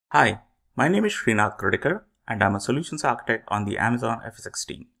Hi, my name is Srinath Krodikar and I'm a solutions architect on the Amazon FSx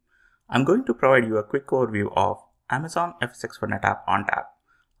team. I'm going to provide you a quick overview of Amazon FSx for NetApp ONTAP,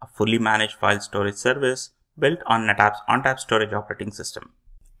 a fully managed file storage service built on NetApp's ONTAP storage operating system.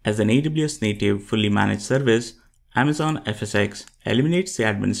 As an AWS native fully managed service, Amazon FSx eliminates the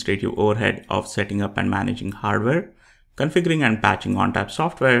administrative overhead of setting up and managing hardware, configuring and patching ONTAP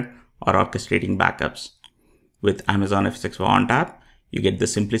software, or orchestrating backups. With Amazon FSx for ONTAP, you get the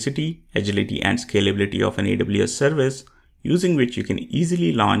simplicity, agility, and scalability of an AWS service, using which you can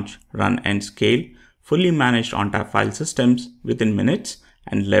easily launch, run, and scale fully managed ONTAP file systems within minutes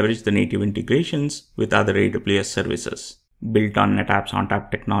and leverage the native integrations with other AWS services. Built on NetApp's ONTAP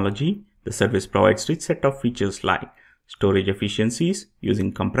technology, the service provides rich set of features like storage efficiencies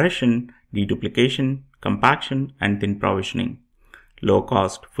using compression, deduplication, compaction, and thin provisioning, low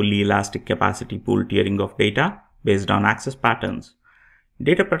cost, fully elastic capacity pool tiering of data based on access patterns,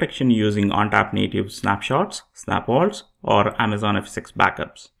 data protection using ONTAP native snapshots, snapvaults, or Amazon FSx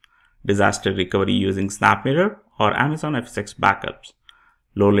backups, disaster recovery using SnapMirror or Amazon FSx backups,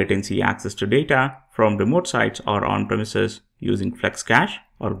 low latency access to data from remote sites or on-premises using FlexCache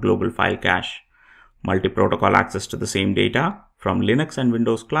or Global File Cache, multi-protocol access to the same data from Linux and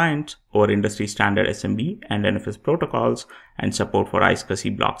Windows clients over industry standard SMB and NFS protocols, and support for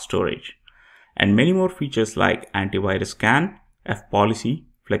iSCSI block storage, and many more features like antivirus scan, F-policy,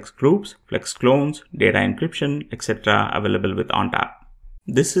 flex groups, flex clones, data encryption, etc. available with ONTAP.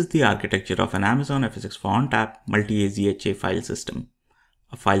 This is the architecture of an Amazon FSx for ONTAP multi-AZHA file system.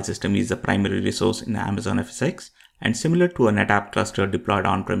 A file system is the primary resource in Amazon FSx and similar to a NetApp cluster deployed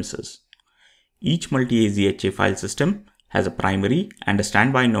on-premises. Each multi-AZHA file system has a primary and a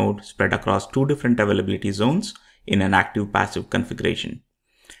standby node spread across two different availability zones in an active-passive configuration.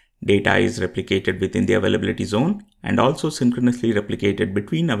 Data is replicated within the availability zone and also synchronously replicated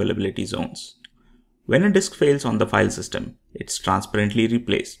between availability zones. When a disk fails on the file system, it's transparently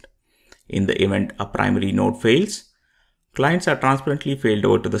replaced. In the event a primary node fails, clients are transparently failed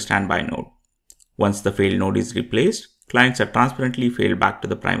over to the standby node. Once the failed node is replaced, clients are transparently failed back to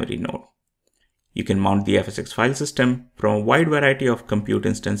the primary node. You can mount the FSx file system from a wide variety of compute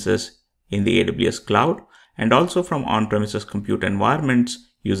instances in the AWS cloud and also from on-premises compute environments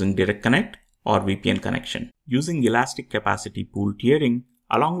using Direct Connect or VPN connection. Using elastic capacity pool tiering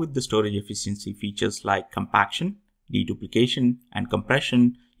along with the storage efficiency features like compaction, deduplication, and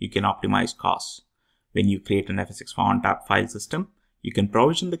compression, you can optimize costs. When you create an FSx for ONTAP file system, you can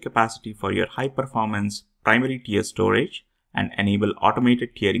provision the capacity for your high-performance primary tier storage and enable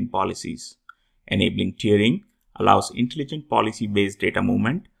automated tiering policies. Enabling tiering allows intelligent policy-based data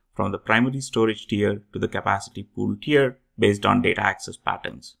movement from the primary storage tier to the capacity pool tier based on data access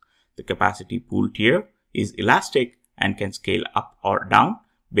patterns. The capacity pool tier is elastic and can scale up or down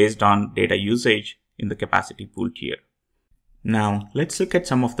based on data usage in the capacity pool tier. Now, let's look at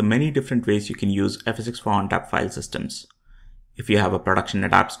some of the many different ways you can use FSx for ONTAP file systems. If you have a production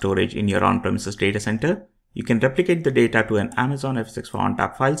NetApp storage in your on-premises data center, you can replicate the data to an Amazon FSx for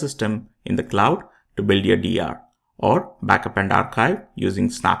ONTAP file system in the cloud to build your DR, or backup and archive using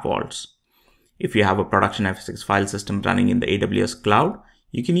snapvaults. If you have a production FSx file system running in the AWS cloud,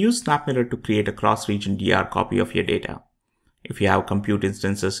 you can use SnapMirror to create a cross-region DR copy of your data. If you have compute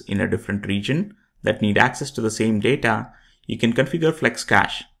instances in a different region that need access to the same data, you can configure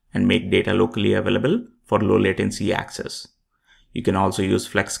FlexCache and make data locally available for low latency access. You can also use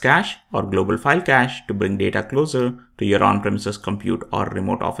FlexCache or Global File Cache to bring data closer to your on-premises compute or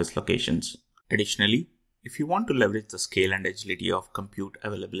remote office locations. Additionally, if you want to leverage the scale and agility of compute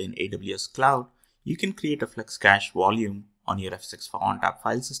available in AWS Cloud, you can create a FlexCache volume on your FSx for ONTAP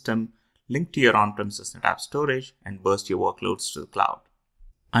file system, link to your on-premises NetApp storage, and burst your workloads to the cloud.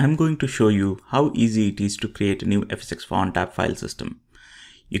 I am going to show you how easy it is to create a new FSx for ONTAP file system.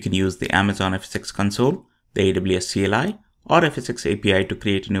 You can use the Amazon FSx console, the AWS CLI, or FSx API to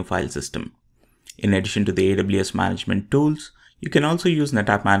create a new file system. In addition to the AWS management tools, you can also use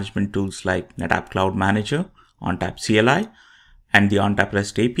NetApp management tools like NetApp Cloud Manager, ONTAP CLI, and the ONTAP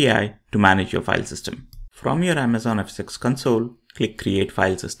REST API to manage your file system. From your Amazon FSx console, click Create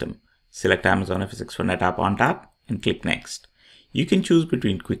File System. Select Amazon FSx for NetApp ONTAP and click Next. You can choose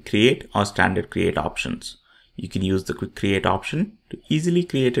between Quick Create or Standard Create options. You can use the Quick Create option to easily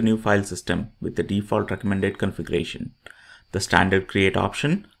create a new file system with the default recommended configuration. The Standard Create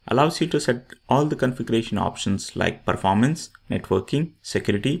option allows you to set all the configuration options like performance, networking,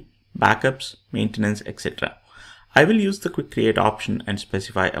 security, backups, maintenance, etc. I will use the Quick Create option and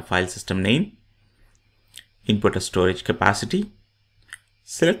specify a file system name, input a storage capacity,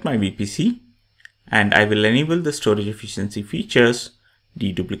 select my VPC, and I will enable the storage efficiency features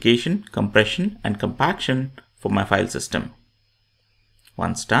deduplication, compression, and compaction for my file system.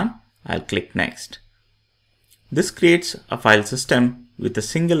 Once done, I'll click Next. This creates a file system with a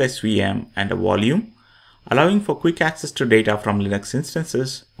single SVM and a volume, allowing for quick access to data from Linux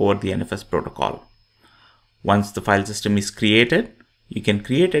instances over the NFS protocol. Once the file system is created, you can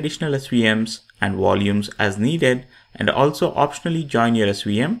create additional SVMs and volumes as needed, and also optionally join your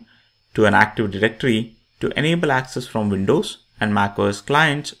SVM to an active directory to enable access from Windows and macOS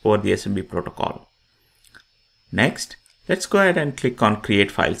clients over the SMB protocol. Next, let's go ahead and click on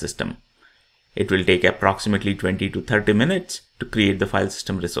Create File System. It will take approximately 20 to 30 minutes to create the file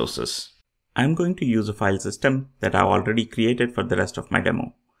system resources. I'm going to use a file system that I've already created for the rest of my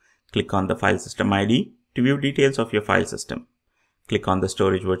demo. Click on the file system ID to view details of your file system. Click on the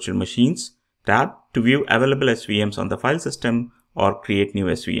Storage Virtual Machines tab to view available SVMs on the file system or create new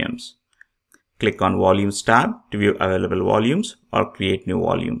SVMs. Click on Volumes tab to view available volumes or create new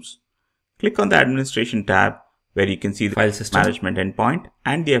volumes. Click on the Administration tab where you can see the file system management endpoint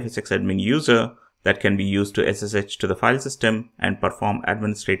and the FSx admin user that can be used to SSH to the file system and perform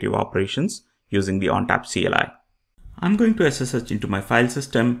administrative operations using the ONTAP CLI. I'm going to SSH into my file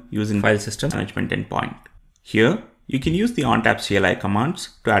system using file system management endpoint. Here, you can use the ONTAP CLI commands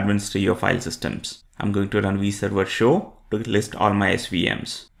to administer your file systems. I'm going to run vserver show to list all my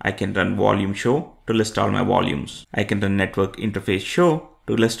SVMs. I can run volume show to list all my volumes. I can run network interface show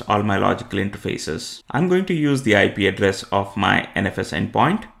to list all my logical interfaces. I'm going to use the IP address of my NFS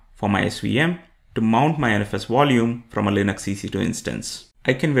endpoint for my SVM to mount my NFS volume from a Linux EC2 instance.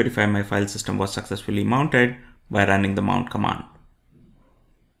 I can verify my file system was successfully mounted by running the mount command.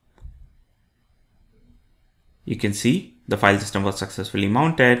 You can see the file system was successfully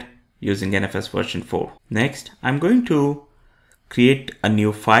mounted using NFS version 4. Next, I'm going to create a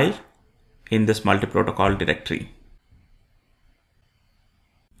new file in this multi-protocol directory.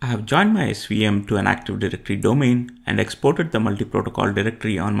 I have joined my SVM to an Active Directory domain and exported the multi-protocol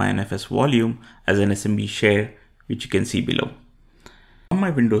directory on my NFS volume as an SMB share, which you can see below. On my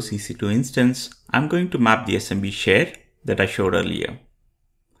Windows EC2 instance, I'm going to map the SMB share that I showed earlier.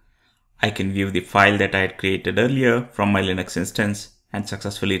 I can view the file that I had created earlier from my Linux instance and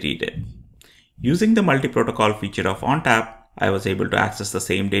successfully read it. Using the multi-protocol feature of ONTAP, I was able to access the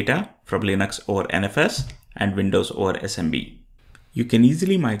same data from Linux over NFS and Windows over SMB. You can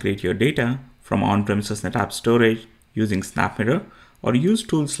easily migrate your data from on-premises NetApp storage using SnapMirror or use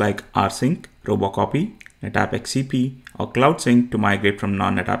tools like rsync, Robocopy, NetApp XCP, or CloudSync to migrate from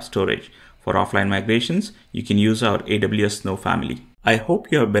non-NetApp storage. For offline migrations, you can use our AWS Snow family. I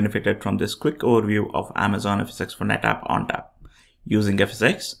hope you have benefited from this quick overview of Amazon FSx for NetApp ONTAP. Using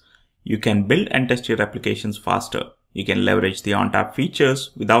FSx, you can build and test your applications faster. You can leverage the ONTAP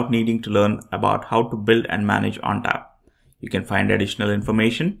features without needing to learn about how to build and manage ONTAP. You can find additional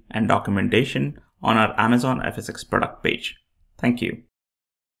information and documentation on our Amazon FSx product page. Thank you.